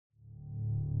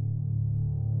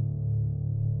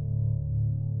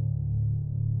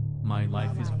My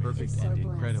life is perfect and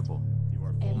incredible.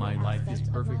 My life is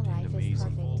perfect and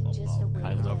amazing.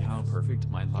 I love how perfect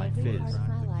my life is.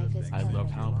 I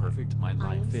love how perfect my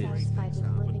life is.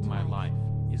 My life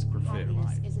is perfect.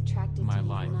 My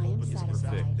life is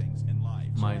perfect.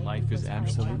 My life is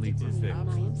absolutely perfect.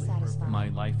 My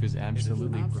life is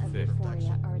absolutely perfect.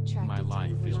 My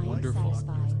life is wonderful.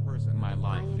 My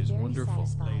life is wonderful.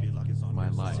 My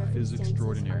life is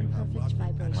extraordinary.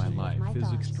 My life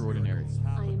is extraordinary.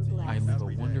 I live a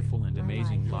wonderful and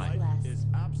amazing life.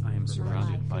 I am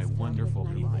surrounded by wonderful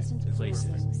people,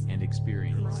 places, and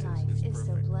experiences.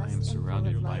 I am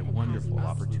surrounded by wonderful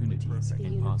opportunities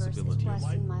and possibilities.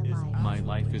 My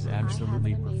life is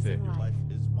absolutely perfect.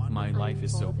 My life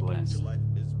is so blessed.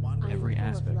 Every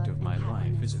aspect of my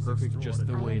life is perfect just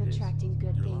the way it is.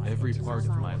 Every part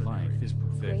of my life is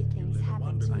perfect.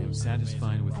 I am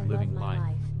satisfied with living life.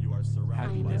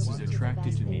 Happiness is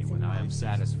attracted to me when I am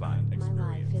satisfied.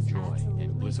 Joy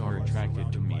and bliss are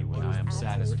attracted to me when I am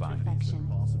satisfied.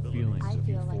 Feelings of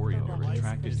euphoria are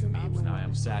attracted to me when I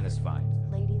am satisfied.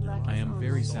 I am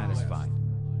very satisfied.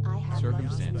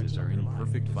 Circumstances are in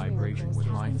perfect vibration with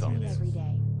my thoughts.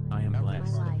 I am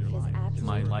blessed.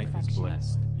 My life is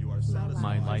blessed.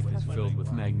 My life is filled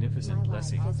with magnificent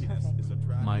blessings.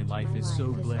 My life is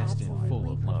so blessed and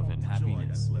full of love and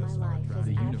happiness.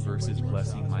 The universe is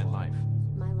blessing my life.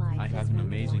 I have an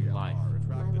amazing life.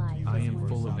 I am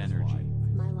full of energy.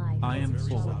 I am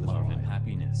full of love and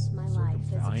happiness.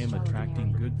 I am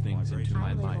attracting good things into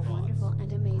my life.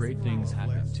 Great things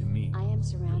happen to me.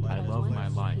 I love my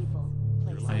life.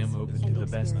 I am open to the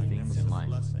best things in life.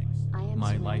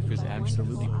 My life is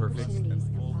absolutely perfect.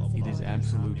 It is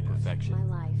absolute perfection.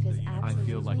 I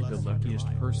feel like the luckiest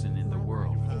person in the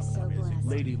world.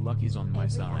 Lady Luck is on my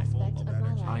side.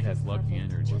 I have lucky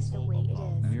energy.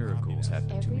 Miracles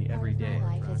happen to me every day.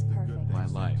 My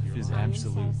life is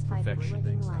absolute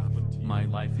perfection. My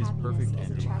life is perfect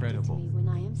and incredible.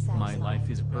 My life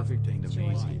is perfect and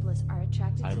amazing.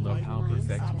 I love how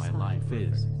perfect my life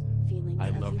is. I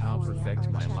love how perfect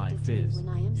my life is.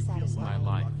 My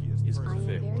life is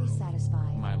perfect.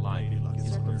 My life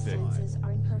is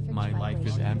perfect. My life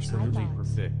is absolutely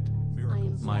perfect.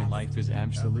 My life is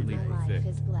absolutely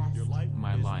perfect.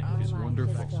 My life is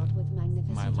wonderful.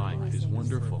 My life is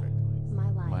wonderful.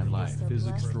 My life is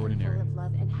extraordinary.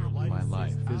 My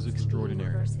life is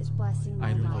extraordinary.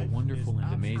 I live a wonderful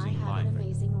and amazing life.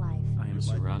 I am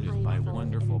surrounded by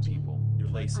wonderful people,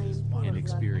 places, and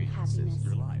experiences.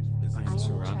 I am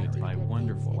surrounded by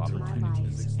wonderful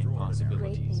opportunities and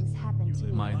possibilities.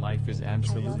 My life is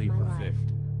absolutely perfect.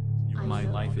 My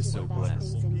life is so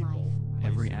blessed.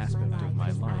 Every aspect of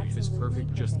my life is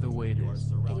perfect just the way it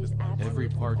is. Every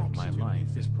part of my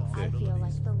life is perfect.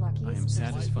 I am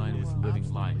satisfied with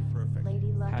living life.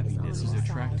 Happiness is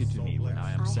attracted to me when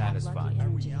I am satisfied.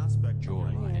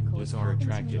 Joy and bliss are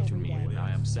attracted to me when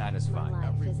I am satisfied.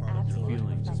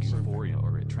 Feelings of euphoria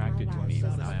are attracted to me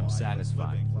when I am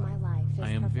satisfied. I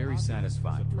am very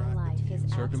satisfied.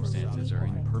 Circumstances are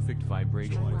in perfect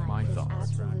vibration with my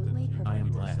thoughts. I am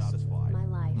blessed.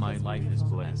 My life is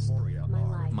blessed.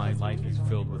 My life is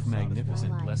filled with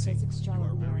magnificent blessings.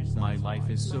 My life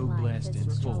is so blessed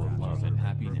and full of love and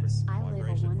happiness.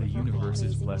 The universe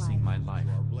is blessing my life.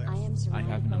 I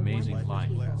have an amazing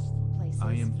life.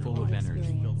 I am full of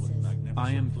energy.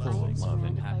 I am full of love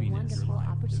and happiness.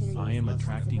 I am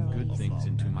attracting good things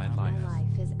into my life.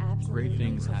 Great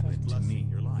things happen to me.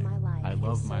 I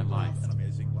love my life.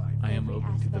 I am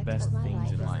open to the best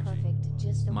things in life.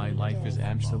 My life is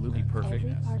absolutely perfect.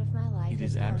 It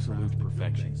is absolute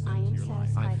perfection.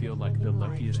 I feel like the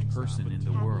luckiest person in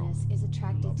the world.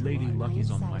 Lady Luck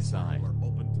is on my side.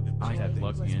 I have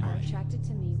lucky energy.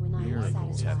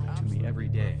 Miracles happen to me every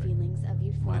day.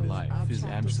 My life is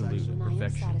absolute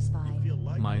perfection.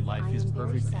 My life is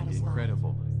perfect and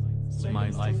incredible. My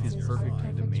life is perfect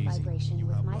and amazing.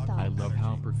 I love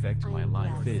how perfect my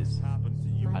life is.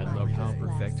 I love how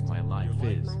perfect my life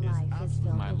is.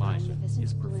 My life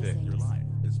is perfect.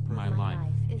 My life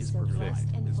is perfect.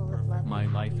 My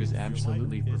life is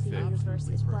absolutely perfect.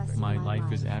 My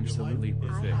life is absolutely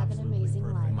perfect.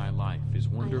 My life is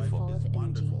wonderful.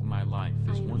 My life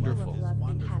is wonderful.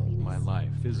 My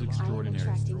life is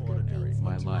extraordinary.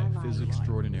 My life is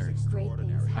extraordinary.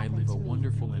 I live a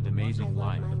wonderful and amazing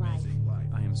life.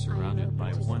 I am surrounded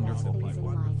by wonderful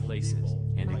people, places,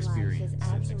 and experiences.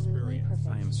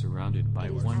 I am surrounded by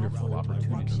wonderful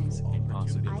opportunities and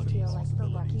possibilities.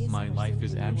 My life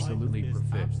is absolutely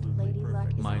perfect.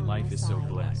 My life is so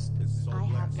blessed.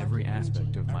 Every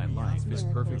aspect of my life is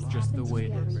perfect just the way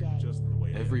it is.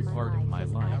 Every part of my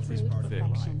life is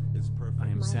perfect. I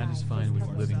am satisfied with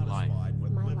living life.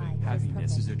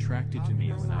 Happiness is attracted to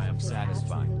me when I am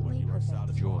satisfied.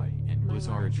 Joy and bliss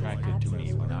are attracted to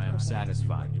me when I am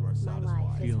satisfied.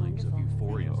 Feelings of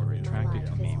euphoria are attracted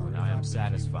to me when I am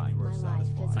satisfied.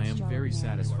 I am very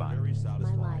satisfied.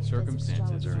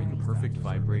 Circumstances are in perfect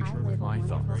vibration with my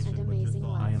thoughts.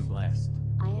 I am blessed.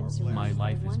 My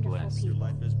life is blessed.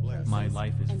 My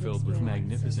life is filled with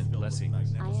magnificent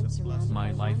blessings.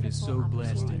 My life is so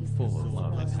blessed and full of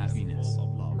love and happiness.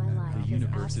 The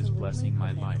universe is blessing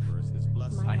my life.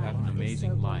 I have an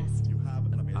amazing life.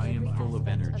 I am full of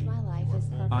energy.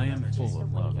 I am full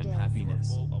of love and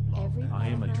happiness. I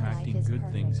am attracting good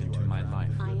things into my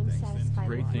life.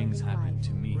 Great things happen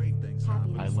to me.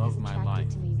 I love my life.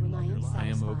 I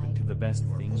am open to the best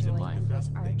things in life.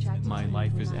 My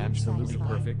life is absolutely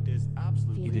perfect.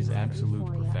 It is absolute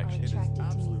perfection.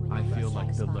 I feel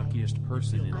like the luckiest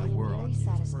person in the world.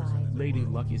 Lady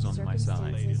Luck is on my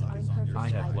side. I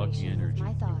have lucky energy.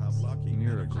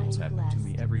 Miracles happen to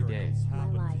me every day.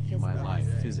 My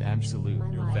life is absolute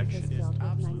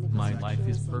perfection. My life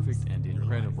is perfect and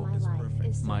incredible.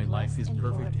 My life is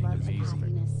perfect and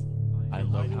amazing. I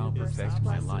love how perfect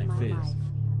my life is.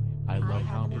 I love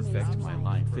how perfect my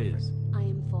life is.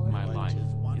 My life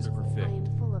is perfect.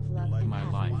 My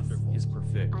life is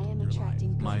perfect.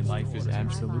 My life is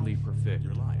absolutely perfect.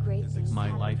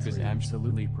 My life is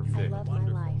absolutely perfect.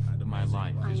 My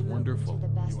life is wonderful.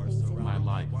 My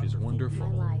life is wonderful.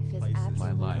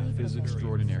 My life is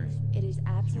extraordinary.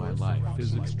 My life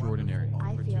is extraordinary.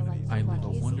 I live a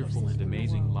wonderful and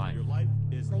amazing life.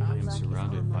 I am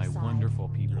surrounded by wonderful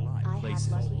people,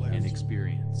 places, and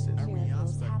experiences.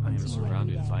 I am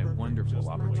surrounded by wonderful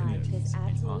opportunities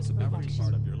and possibilities.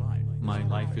 My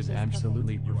life is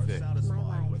absolutely perfect.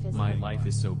 My life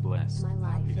is so blessed.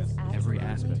 Every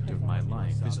aspect of my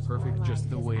life is perfect just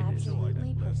the way it is.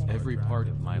 Every part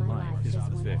of my life is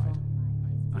perfect.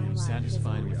 I am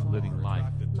satisfied with living life.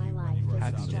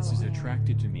 Happiness is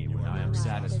attracted to me when I am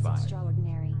satisfied.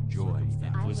 Joy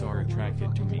and bliss are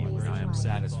attracted to me when I am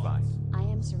satisfied.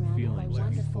 Feelings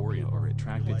of euphoria are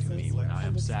attracted to me when I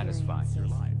am satisfied.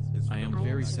 I am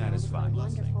very satisfied.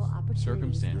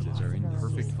 Circumstances are in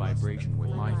perfect vibration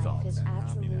with my thoughts.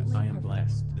 I am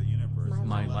blessed.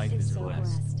 My life is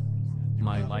blessed.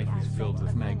 My life is filled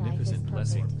with magnificent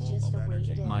blessings.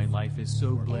 My life is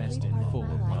so blessed and full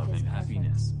of love and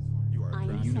happiness.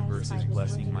 The universe is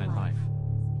blessing my life.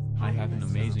 I have an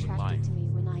amazing life.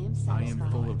 I am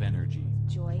full of energy.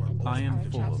 I am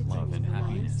full of love and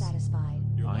happiness.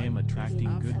 I am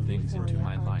attracting good things into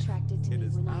my life.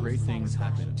 Great things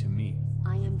happen to me.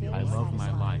 I love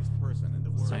my life.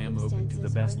 I am open to the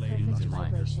best things in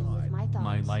life.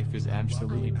 My life is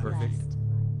absolutely perfect.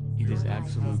 It is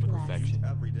absolute perfection.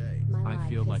 I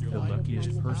feel like the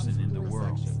luckiest person in the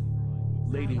world.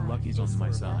 Lady Luck is on my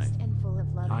side.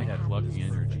 I have lucky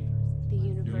energy.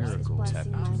 Miracles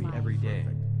happen to me every day.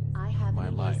 My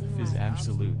life is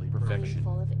absolute perfection.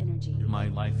 My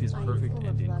life is perfect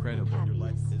and incredible.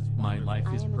 My life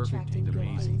is perfect and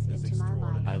amazing.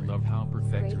 I love how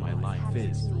perfect my life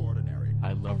is.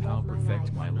 I love how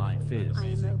perfect my life is.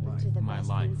 My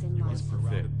life is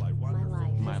perfect.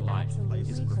 My life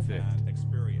is perfect.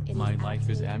 My life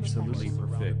is absolutely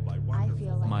perfect.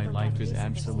 My life is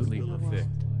absolutely perfect.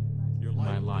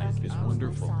 My life is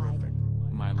wonderful.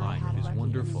 My life is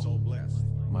wonderful.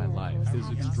 My life is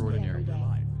extraordinary.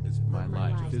 My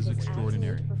life is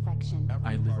extraordinary.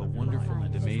 I live a wonderful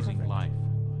and amazing life.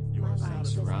 I am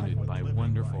surrounded by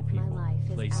wonderful people,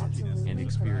 places, and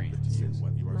experiences.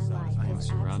 I am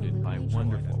surrounded by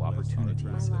wonderful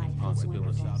opportunities and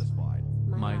possibilities.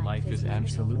 My life is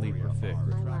absolutely perfect.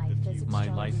 My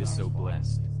life is so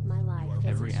blessed.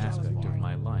 Every aspect of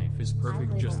my life is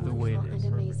perfect just the way it is.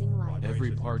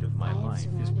 Every part of my life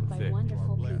is perfect.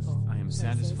 I am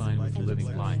satisfied with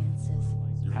living life.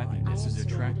 Happiness is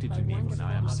attracted to me when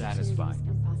I am satisfied.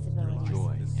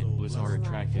 Joy and bliss are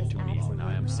attracted to me when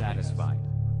I am satisfied.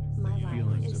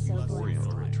 Feelings of euphoria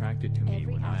are attracted to me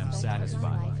when I am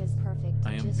satisfied.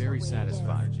 I am very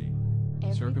satisfied.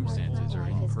 Circumstances are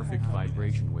in perfect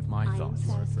vibration with my thoughts.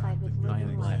 I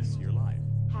am blessed.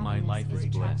 My life is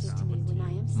blessed.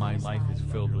 My life is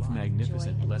filled with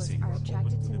magnificent blessings.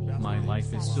 My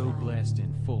life is so blessed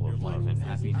and full of love and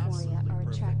happiness.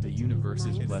 The universe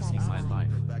is blessing my life.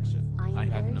 I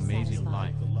have an amazing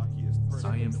life.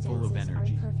 I am full of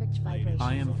energy.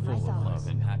 I am full of love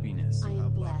and happiness.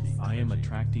 I am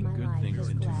attracting good things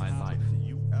into my life.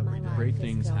 Great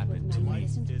things happen to me.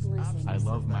 I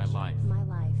love my life.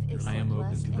 I am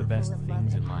open to the best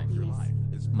things in life.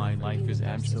 My life is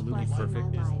absolutely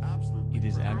perfect. It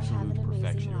is absolute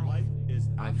perfection.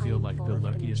 I feel like the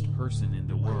luckiest person in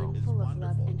the world.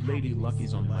 Lady Luck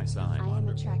is on my side.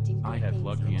 I have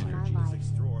lucky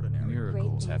energies.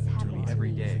 Miracles happen to me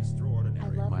every day.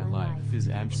 My life is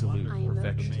absolute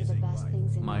perfection.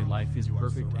 My life is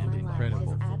perfect and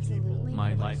incredible.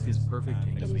 My life is perfect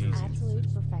and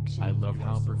amazing. I love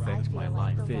how perfect my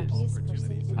life is.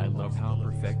 I love how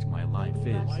perfect my life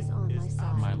is.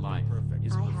 My life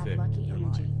is perfect.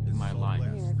 My life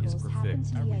is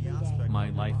perfect. My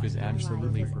life is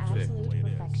absolutely perfect.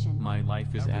 My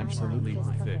life is absolutely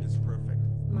perfect.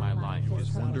 My life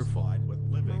is wonderful.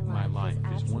 My life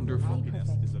is wonderful.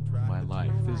 My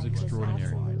life is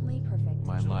extraordinary.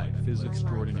 My life is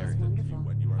extraordinary.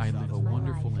 I live a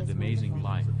wonderful and amazing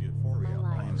life.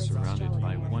 I am surrounded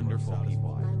by wonderful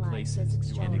people,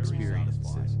 places, and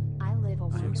experiences.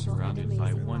 I am surrounded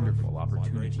by wonderful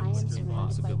opportunities and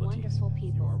possibilities.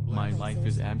 My life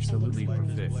is absolutely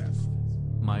perfect.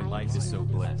 My life is so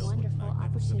blessed.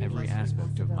 Every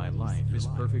aspect of my life is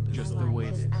perfect just the way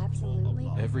it is.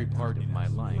 Every part of my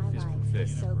life is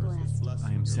perfect.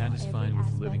 I am satisfied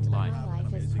with living life.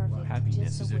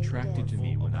 Happiness is attracted to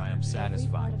me when I am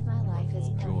satisfied.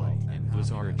 Joy and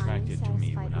bliss are attracted to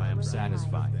me when I am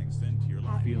satisfied.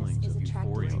 Feelings of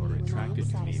euphoria are attracted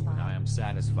to me when I am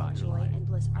satisfied.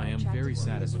 I am very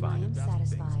satisfied.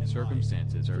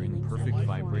 Circumstances are in perfect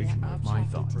vibration with my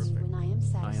thoughts.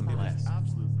 I am blessed.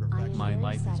 My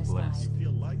life is blessed.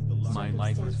 My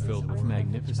life is filled with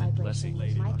magnificent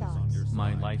blessings.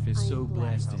 My life is so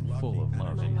blessed and full of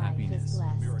love and happiness.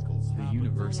 The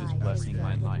universe is blessing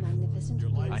my life.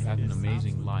 I have an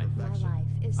amazing life.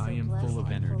 I am full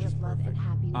of energy.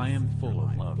 I am full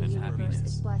of love and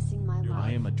happiness.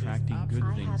 I am attracting good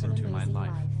things into my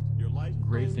life.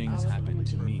 Great things happen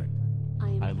to me.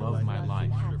 I love my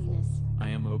life. I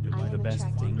am open to the best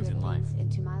things in life.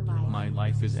 My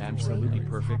life is absolutely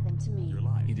perfect.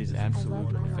 It is absolute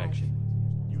perfection.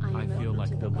 I feel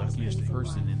like the luckiest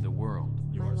person in the world.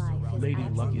 Lady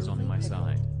Luck is on my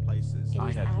side.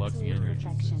 I have lucky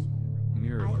energies.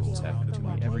 Miracles happen to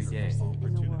me every day.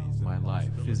 My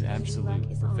life is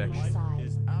absolute perfection.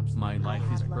 My life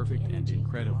is perfect and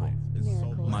incredible.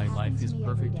 My life is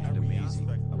perfect and amazing.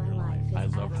 I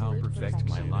love how perfect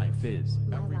my life is.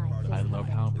 I love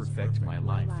how perfect my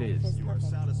life is.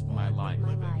 My life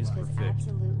is perfect.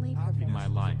 My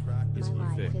life is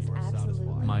perfect.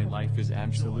 My life is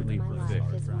absolutely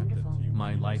perfect.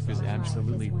 My life is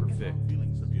absolutely perfect.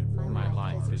 My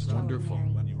life is wonderful.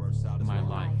 My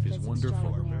life is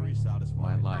wonderful.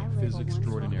 My life is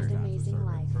extraordinary.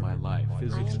 My life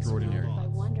is extraordinary.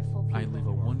 I live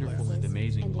a wonderful and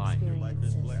amazing life.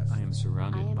 I am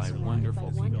surrounded by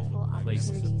wonderful people,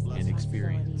 places, and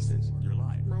experiences.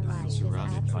 I am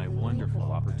surrounded by wonderful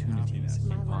opportunities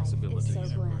and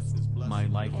possibilities. My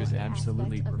life is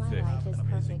absolutely perfect.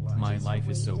 My life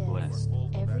is so blessed.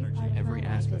 Every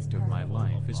aspect of my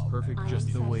life is perfect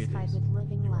just the way it is.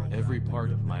 Every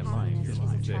part of my life is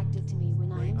perfect.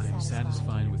 I am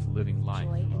satisfied with living life.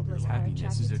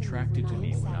 Happiness is attracted to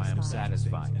me when I am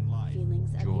satisfied.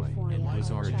 Joy and bliss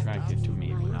are attracted to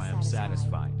me when I am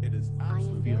satisfied.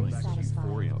 Feelings of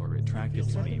euphoria are attracted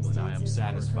to me when I am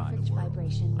satisfied.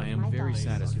 I am very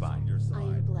satisfied.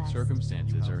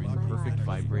 Circumstances are in perfect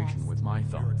vibration with my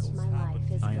thoughts.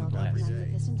 I am blessed.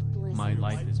 My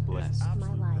life is blessed.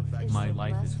 My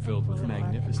life is filled with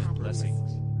magnificent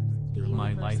blessings.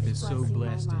 My life is so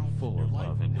blessed and full of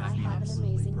love and happiness.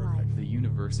 The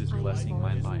universe is blessing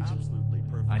my life.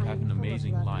 I have an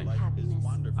amazing life.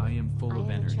 I am full of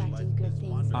energy.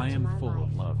 I am full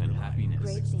of love and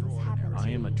happiness. I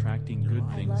am attracting good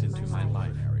things into my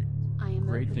life.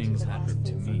 Great things happen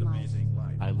to me.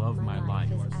 I love my life.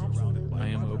 I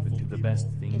am open to the best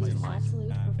things in life.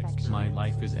 My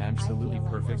life is absolutely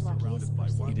perfect.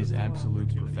 It is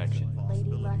absolute perfection.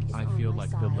 I feel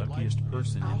like the luckiest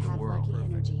person in the world.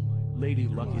 Lady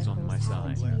Luck is on my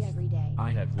side.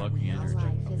 I have lucky energy.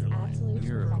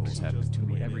 Miracles happen to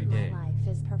me every day.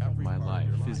 My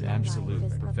life is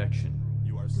absolute perfection.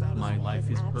 My life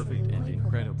is perfect and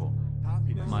incredible.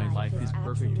 My life is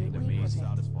perfect and amazing.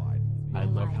 I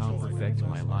love how perfect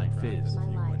my life is.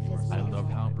 I love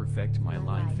how perfect my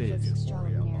life is.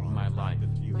 My life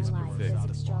is perfect.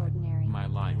 My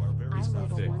life is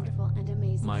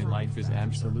perfect. My life is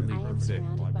absolutely perfect.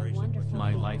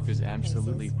 My life is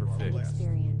absolutely perfect.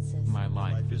 My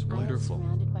life is wonderful.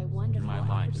 My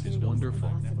life is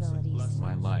wonderful.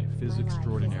 My life is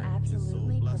extraordinary.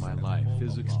 My life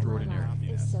is extraordinary.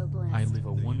 I live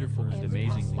a wonderful and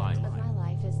amazing life.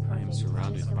 I am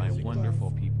surrounded by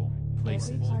wonderful people,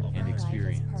 places, and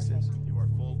experiences.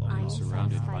 I am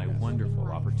surrounded by wonderful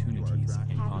opportunities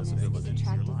and possibilities.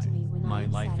 My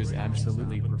life is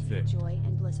absolutely perfect.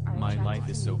 My life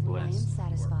is so blessed.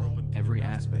 Every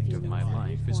aspect of my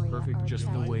life is perfect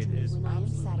just the way it is.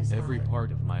 Every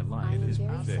part of my life is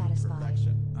perfect.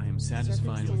 I am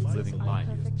satisfied with living life.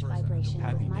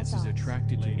 Happiness is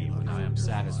attracted to me when I am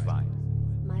satisfied.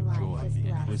 Joy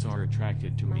and bliss are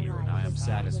attracted to me when I am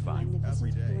satisfied.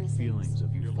 Feelings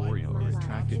of euphoria are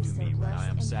attracted to me when I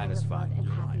am satisfied.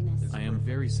 I am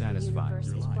very satisfied.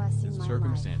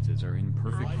 Circumstances are in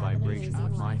perfect vibration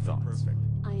with my thoughts.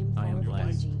 I am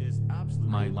blessed.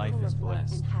 My life is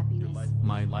blessed.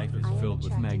 My life is filled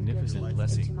with magnificent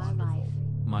blessings.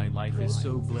 My life is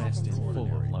so blessed and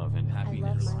full of love and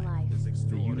happiness.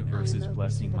 The universe is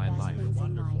blessing my life.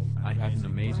 I have an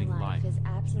amazing life.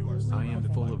 I am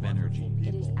full of energy.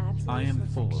 I am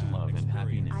full of love and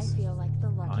happiness.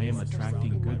 I am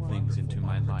attracting good things into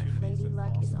my life.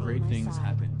 Great things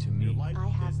happen to me.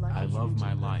 I love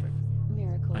my life.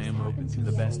 I am open to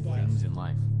the best things in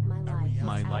life.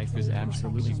 My life is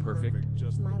absolutely perfect.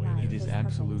 It is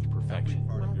absolute perfection.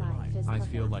 I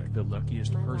feel like the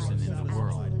luckiest person in the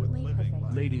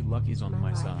world. Lady Luck is on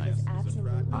my side.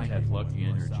 I have lucky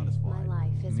energy.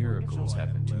 Miracles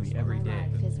happen to me every day.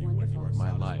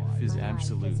 My life is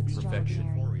absolute perfection.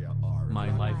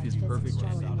 My life is perfect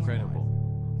and incredible.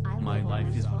 My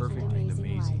life is perfect and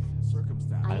amazing.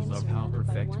 I love how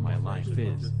perfect my life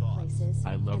is.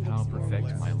 I love how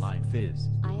perfect my life is.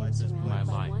 My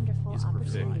life is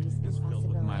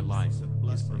perfect. My life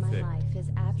is perfect.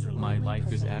 My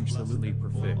life is absolutely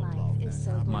perfect.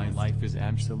 My life is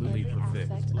absolutely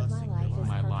perfect.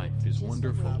 My life is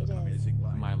wonderful.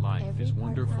 My life is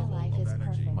wonderful.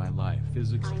 My life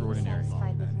is extraordinary.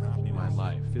 My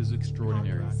life is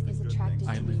extraordinary.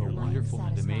 I live a wonderful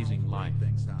and amazing life.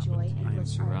 I am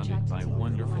surrounded by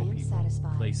wonderful people,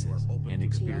 places, and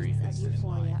experiences.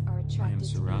 I am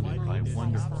surrounded by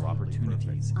wonderful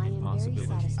opportunities and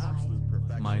possibilities.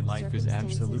 My life is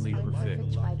absolutely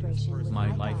perfect.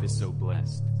 My life is so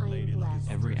blessed.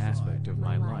 Every aspect of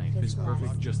my life is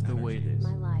perfect just the way it is.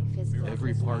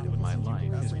 Every part of my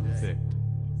life is perfect.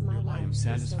 I am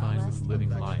satisfied with living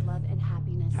life.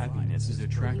 Happiness is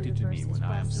attracted to me when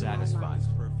I am satisfied.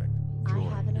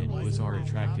 Joy and bliss are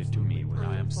attracted to me when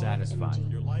I am satisfied.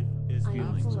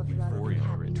 Feelings of euphoria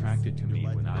are attracted to me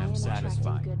when I am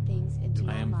satisfied.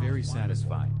 I am very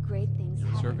satisfied.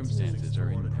 Circumstances are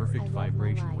in perfect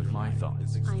vibration with my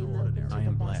thoughts. I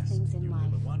am blessed.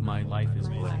 My life is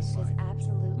blessed.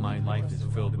 My life is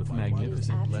filled with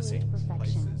magnificent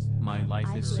blessings. My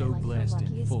life is so blessed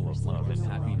and full of love and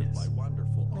happiness.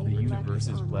 The universe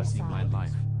is blessing my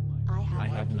life. I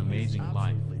have an amazing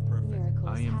life.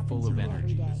 I am full of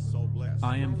energy.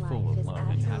 I am full of love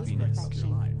and happiness.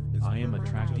 I am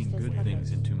attracting good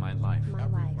things into my life.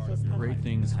 Great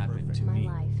things happen to me.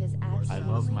 I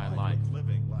love my life.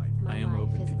 I am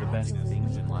open to the best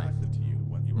things in life.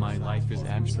 My life is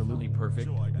absolutely perfect.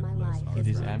 It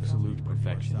is absolute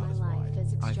perfection.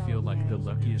 I feel like the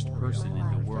luckiest person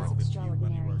in the world.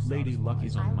 Lady Luck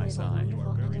is on my side.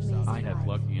 I have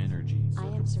lucky energy.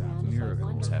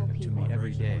 Miracles happen to me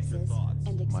every day.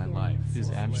 My life is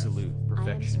absolute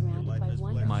perfection.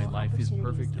 My life is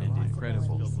perfect and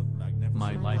incredible.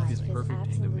 My life is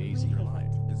perfect and amazing.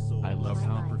 I love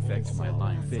how perfect my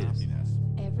life is.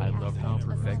 I love how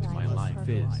perfect my life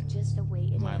is.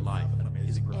 My life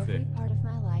is perfect.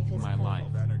 My life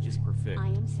is perfect.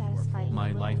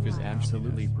 My life is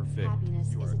absolutely perfect.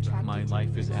 My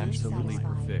life is absolutely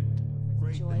perfect.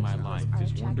 My life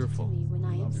is wonderful.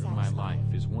 My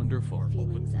life is wonderful.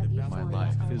 My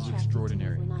life is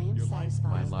extraordinary.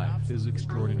 My life is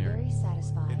extraordinary.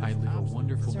 I live a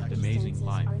wonderful and amazing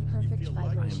life. I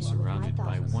am surrounded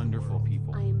by wonderful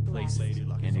people, places,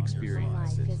 and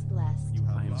experiences.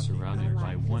 I am surrounded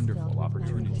by wonderful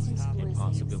opportunities and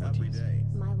possibilities.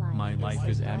 My life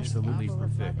is absolutely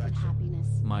perfect.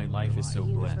 My life is so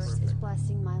blessed.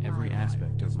 Every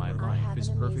aspect of my life is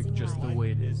perfect just the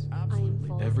way it is.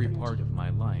 Every part of my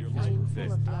life is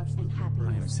perfect.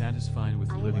 I am satisfied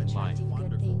with living life.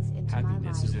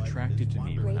 Happiness is attracted to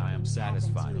me when I am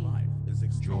satisfied.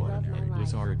 Joy and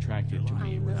bliss are attracted to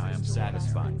me when I am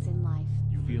satisfied.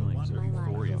 Feelings of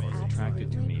euphoria are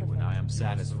attracted to me when I am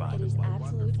satisfied.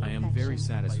 I am very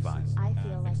satisfied.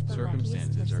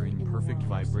 Circumstances are in perfect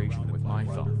vibration with my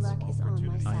thoughts.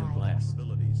 I am blessed.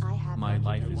 My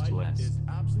life is blessed.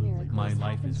 My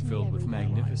life is filled with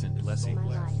magnificent blessings.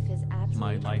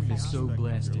 My life is so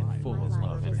blessed and full of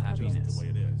love and happiness.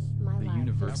 The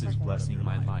universe is blessing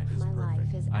my life.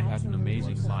 I have an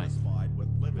amazing life.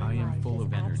 I am full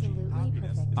of energy.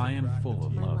 I am full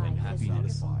of love and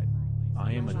happiness.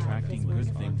 I am attracting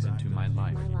good things into my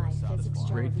life.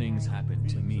 Great things happen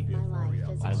to me.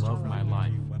 I love my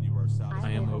life.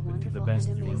 I am open to the best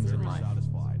things in life.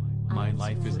 My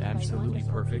life is absolutely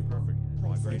perfect.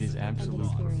 It is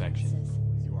absolute perfection.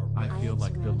 I feel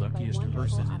like the luckiest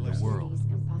person in the world.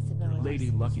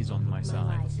 Lady Luck is on my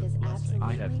side.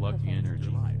 I have lucky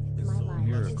energy.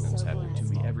 Miracles happen to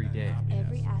me every day.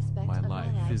 My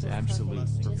life is absolute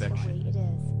perfection.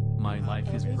 My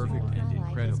life is perfect and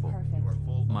incredible.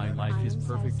 My life is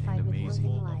perfect and amazing.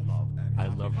 I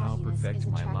love how perfect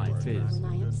my life is.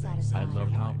 I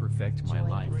love how perfect my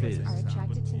life is.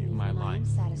 My life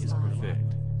is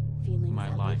perfect.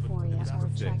 My life is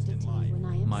perfect.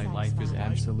 My life is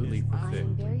absolutely perfect.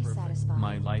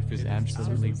 My life is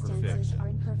absolutely perfect.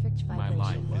 My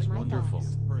life is wonderful.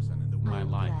 My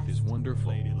life is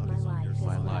wonderful.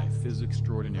 My life is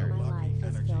extraordinary.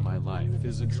 My life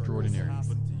is extraordinary.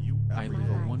 I live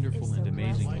a wonderful and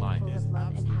amazing life.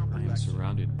 I am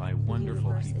surrounded by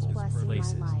wonderful people,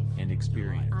 places, and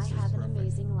experiences.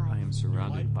 I am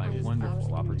surrounded by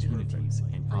wonderful opportunities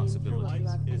and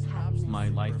possibilities. My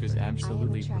life is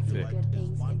absolutely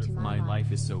perfect. My life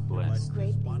is so blessed.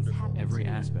 Every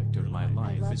aspect of my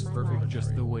life is perfect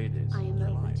just the way it is.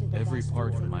 Every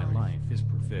part of my life is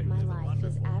perfect.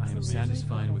 I am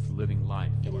satisfied with living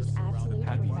life.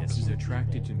 Happiness is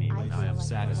attracted to me when I am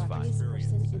satisfied.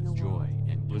 Joy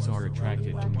and bliss are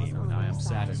attracted to me when I am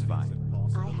satisfied.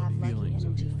 Feelings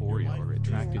of euphoria are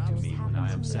attracted to me when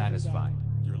I am satisfied.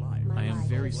 I am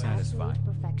very satisfied.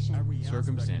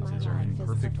 Circumstances are in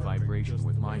perfect vibration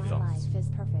with my thoughts.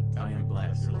 I am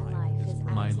blessed.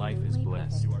 My life is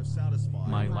blessed.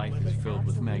 My life is filled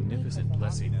with magnificent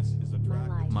blessings.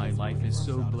 My life is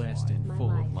so blessed and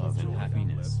full of love and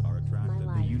happiness.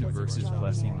 The universe is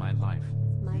blessing my life.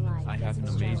 I have an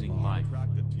amazing life.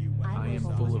 I am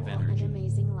full of energy.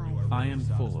 I am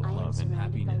full of love and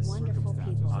happiness.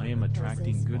 I am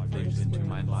attracting good things into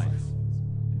my life.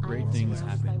 Great things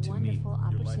happen to me.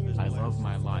 I love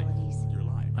my life.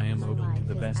 I am open to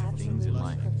the best things in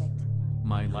life.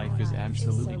 My life is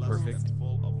absolutely perfect.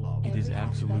 It is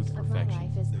absolute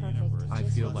perfection. I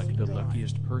feel like the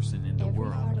luckiest person in the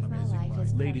world.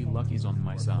 Lady Luck is on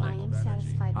my side.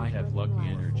 I have lucky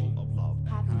energy.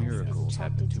 Miracles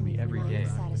happen to me every day.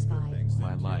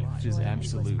 My life is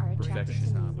absolute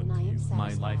perfection.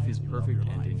 My life is perfect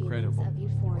and incredible.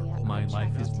 My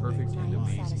life is perfect and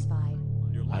amazing.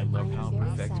 I love how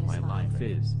perfect my life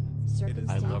is.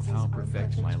 I love how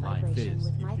perfect my life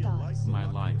is. My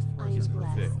life is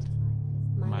perfect.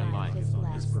 My life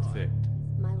is perfect.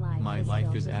 My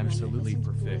life is absolutely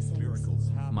perfect.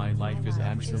 My life is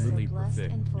absolutely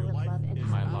perfect.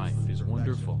 My life is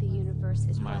wonderful.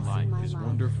 My life is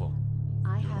wonderful.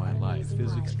 My life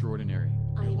is extraordinary.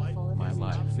 My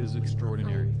life is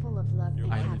extraordinary.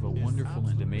 I live a wonderful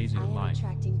and amazing life.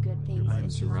 I am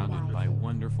surrounded by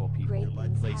wonderful people,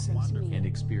 places, and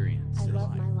experiences.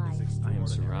 I am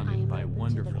surrounded by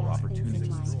wonderful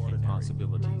opportunities and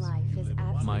possibilities.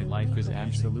 My life is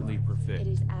absolutely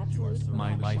perfect.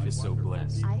 My life is so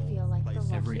blessed.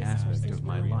 Every aspect of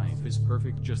my life is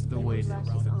perfect just the way it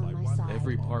is.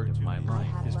 Every part of my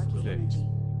life is perfect.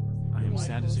 I am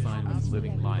satisfied with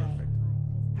living life.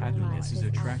 Happiness is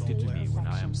attracted to me when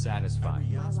I am satisfied.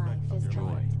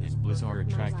 Joy and bliss are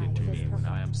attracted to me when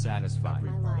I am satisfied.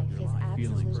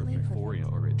 Feelings of euphoria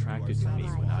are attracted to me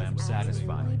when I am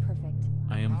satisfied.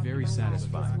 I am very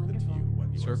satisfied.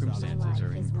 Circumstances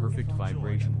are in perfect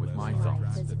vibration with my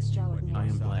thoughts. I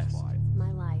am blessed.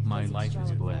 My life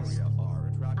is blessed.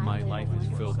 My life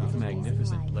is filled with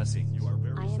magnificent blessings.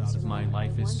 My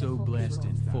life is so blessed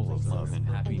and full of love and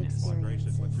happiness.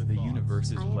 The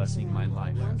universe is blessing my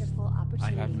life.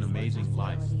 I have an amazing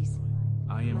life.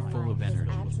 I am full of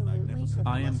energy.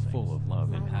 I am full of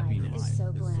love and happiness.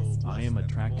 I am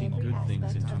attracting good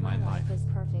things into my life.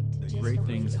 Great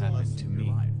things happen to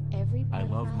me. I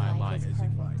love my life.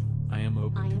 I am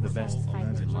open to the best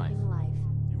things in life.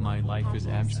 My life is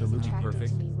absolutely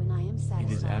perfect.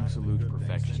 It is absolute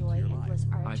perfection.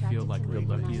 I feel like the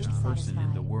luckiest person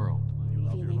in the world.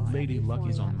 Lady Luck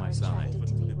is on my side.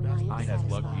 I have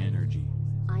lucky energy.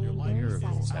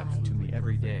 Miracles happen to me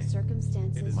every day.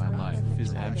 My life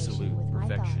is absolute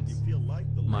perfection.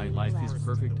 My life is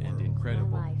perfect and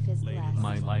incredible.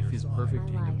 My life is perfect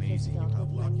and amazing.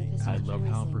 I love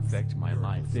how perfect my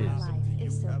life is.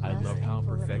 I love how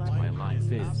perfect my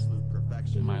life is.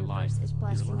 My life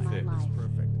is perfect.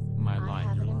 My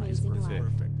life is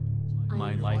perfect.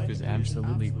 My life is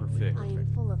absolutely perfect.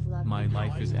 My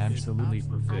life is absolutely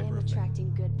perfect.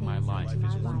 My life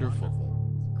is wonderful.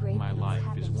 My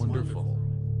life is wonderful.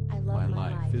 My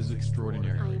life is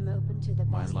extraordinary.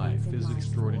 My life is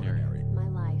extraordinary.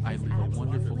 I live a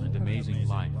wonderful and amazing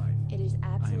life.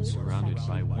 I am surrounded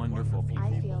by wonderful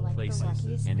people,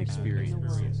 places, and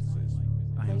experiences.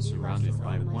 I am surrounded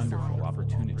by wonderful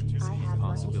opportunities and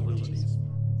possibilities.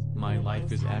 My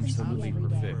life is absolutely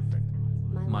perfect.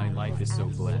 My life is so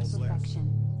blessed.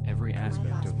 Every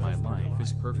aspect of my life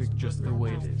is perfect just the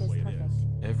way it is.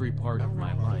 Every part of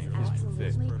my life is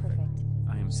perfect.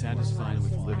 I am satisfied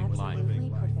with living life.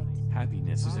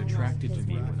 Happiness is attracted to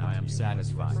me when I am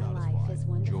satisfied.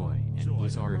 Joy and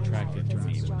bliss are attracted to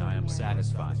me when I am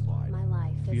satisfied.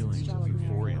 Feelings of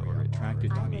euphoria are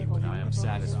attracted to me when I am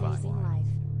satisfied.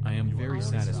 I am very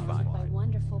satisfied.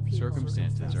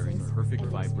 Circumstances are in perfect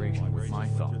vibration with my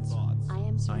thoughts.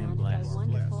 I am blessed.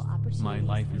 My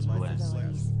life is blessed.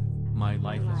 My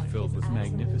life is filled with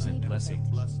magnificent blessings.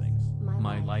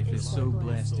 My life is so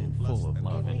blessed and full of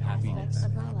love and happiness.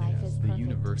 The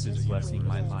universe is blessing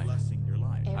my life.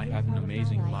 I have an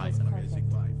amazing life.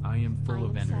 I am full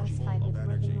of energy.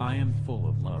 I am full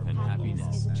of love and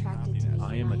happiness.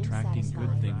 I am attracting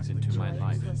good things into my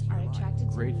life.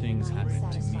 Great things happen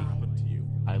to me.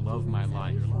 I love my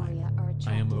life.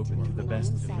 I am open to the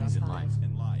best things in life.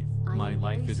 My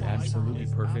life is absolutely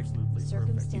perfect.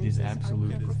 It is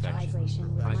absolute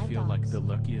perfection. I feel like the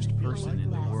luckiest person in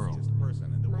the world.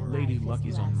 Lady Luck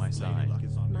is on my side.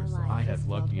 I have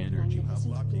lucky energy.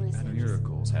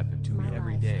 Miracles happen to me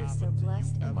every day.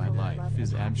 My life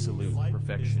is absolute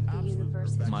perfection.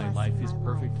 My life is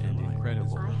perfect and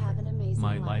incredible.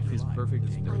 My life is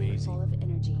perfect and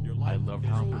amazing. I love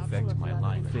how perfect my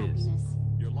life is.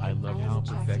 I love how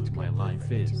perfect my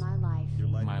life is.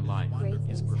 My life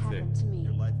is perfect.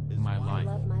 My life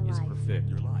is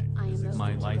perfect.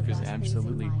 My life is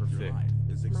absolutely perfect.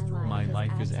 My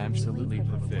life is absolutely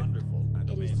perfect.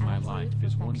 My life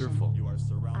is wonderful.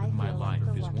 My life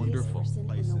is wonderful.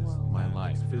 My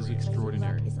life is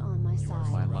extraordinary.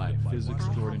 My life is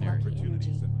extraordinary.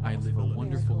 I live a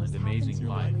wonderful and amazing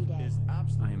life.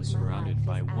 I am surrounded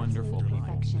by wonderful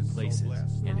people, places,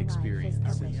 and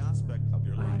experiences.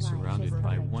 I am surrounded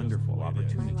by wonderful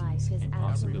opportunities and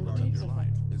possibilities.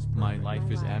 My life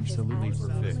is absolutely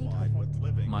perfect.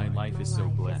 My life is so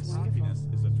blessed.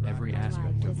 Every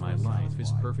aspect of my life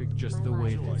is perfect just the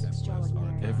way it is.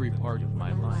 Every part of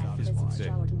my life is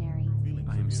perfect.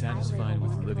 I am satisfied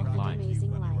with living life.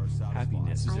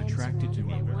 Happiness is attracted to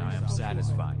me when I am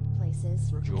satisfied.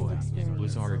 Joy and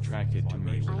bliss are attracted to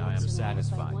me when I am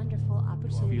satisfied.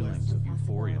 Feelings of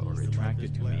euphoria are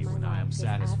attracted to me when I am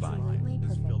satisfied.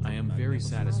 I am very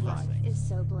satisfied.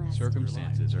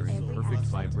 Circumstances are in perfect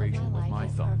vibration with my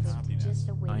thoughts.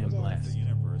 I am blessed.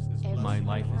 My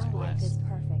life is blessed.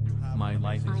 My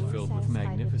life is filled with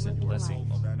magnificent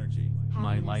blessings.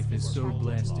 My life is so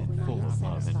blessed and full of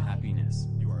love and happiness.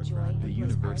 The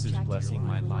universe is blessing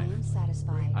my life.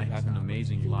 I have an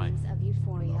amazing life.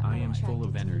 I am full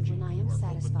of energy.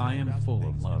 I am full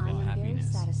of love and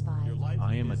happiness.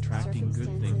 I am attracting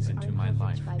good things into my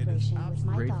life.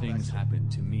 Great things happen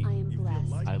to me.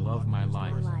 I love my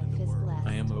life.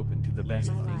 I am open to the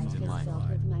best things in life.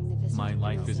 My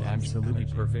life is absolutely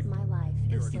perfect.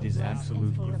 It is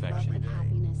absolute perfection.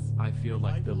 I feel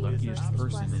like the luckiest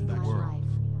person in the world.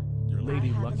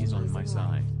 Lady Luck is on my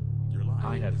side.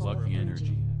 I have lucky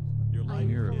energy.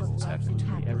 Miracles happen to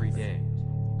me every day.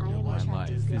 My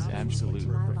life is absolute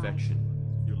perfection.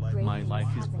 My life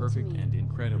is perfect and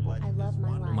incredible.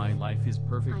 My life is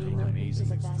perfect and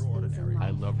amazing.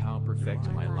 I love how perfect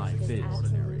my life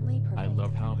is. I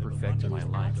love how perfect my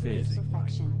life is.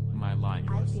 My life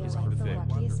is perfect.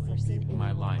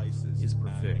 My life is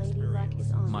perfect.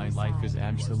 My life is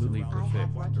absolutely perfect.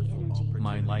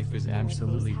 My life is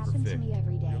absolutely perfect.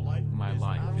 My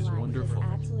life is wonderful.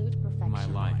 My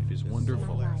life is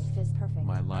wonderful.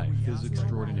 My life is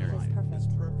extraordinary.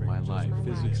 My life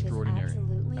is extraordinary.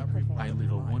 I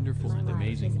live a wonderful and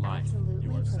amazing life.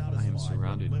 I am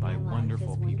surrounded by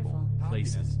wonderful people,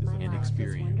 places, and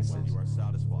experiences.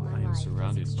 I am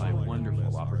surrounded by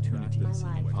wonderful opportunities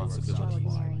and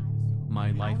possibilities.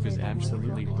 My life is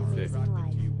absolutely perfect.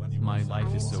 My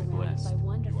life is so blessed.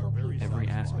 Every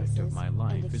aspect of my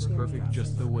life is perfect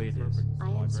just the way it is.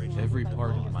 Every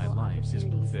part of my life is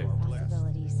perfect.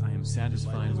 I am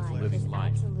satisfied with living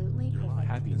life.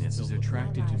 Happiness is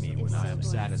attracted to me when I am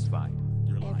satisfied.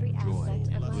 Joy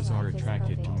and bliss are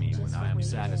attracted to me when I am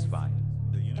satisfied.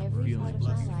 Feelings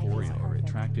of euphoria are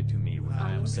attracted to me when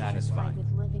I am satisfied.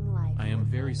 I am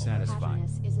very satisfied.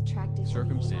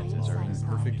 Circumstances are in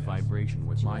perfect vibration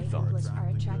with my thoughts.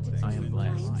 I am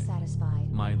blessed.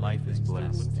 My life is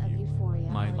blessed.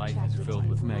 My life is filled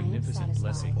with magnificent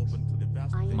blessings.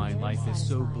 My life is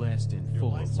so blessed and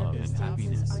full of love and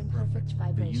happiness.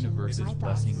 The universe is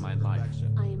blessing my life.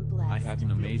 I have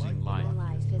an amazing life.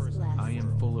 I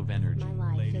am full of energy.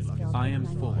 I am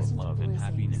full of love and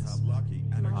happiness.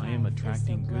 I am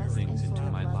attracting good things into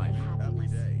my life.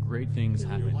 Great things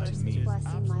happen to me.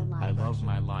 I love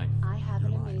my life.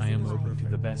 I am open to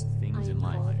the best things in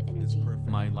life.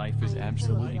 My life is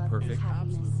absolutely perfect.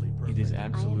 It is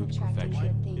absolute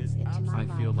perfection. I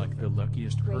feel like the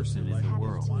luckiest person in the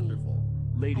world.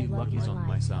 Lady Luck is on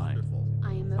my side.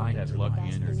 I have lucky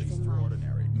energy.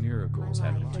 Miracles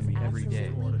happen to me every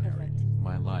day.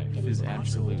 My life is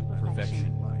absolute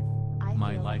perfection.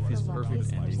 My life is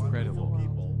perfect and incredible.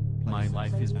 My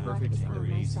life is perfect and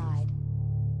amazing.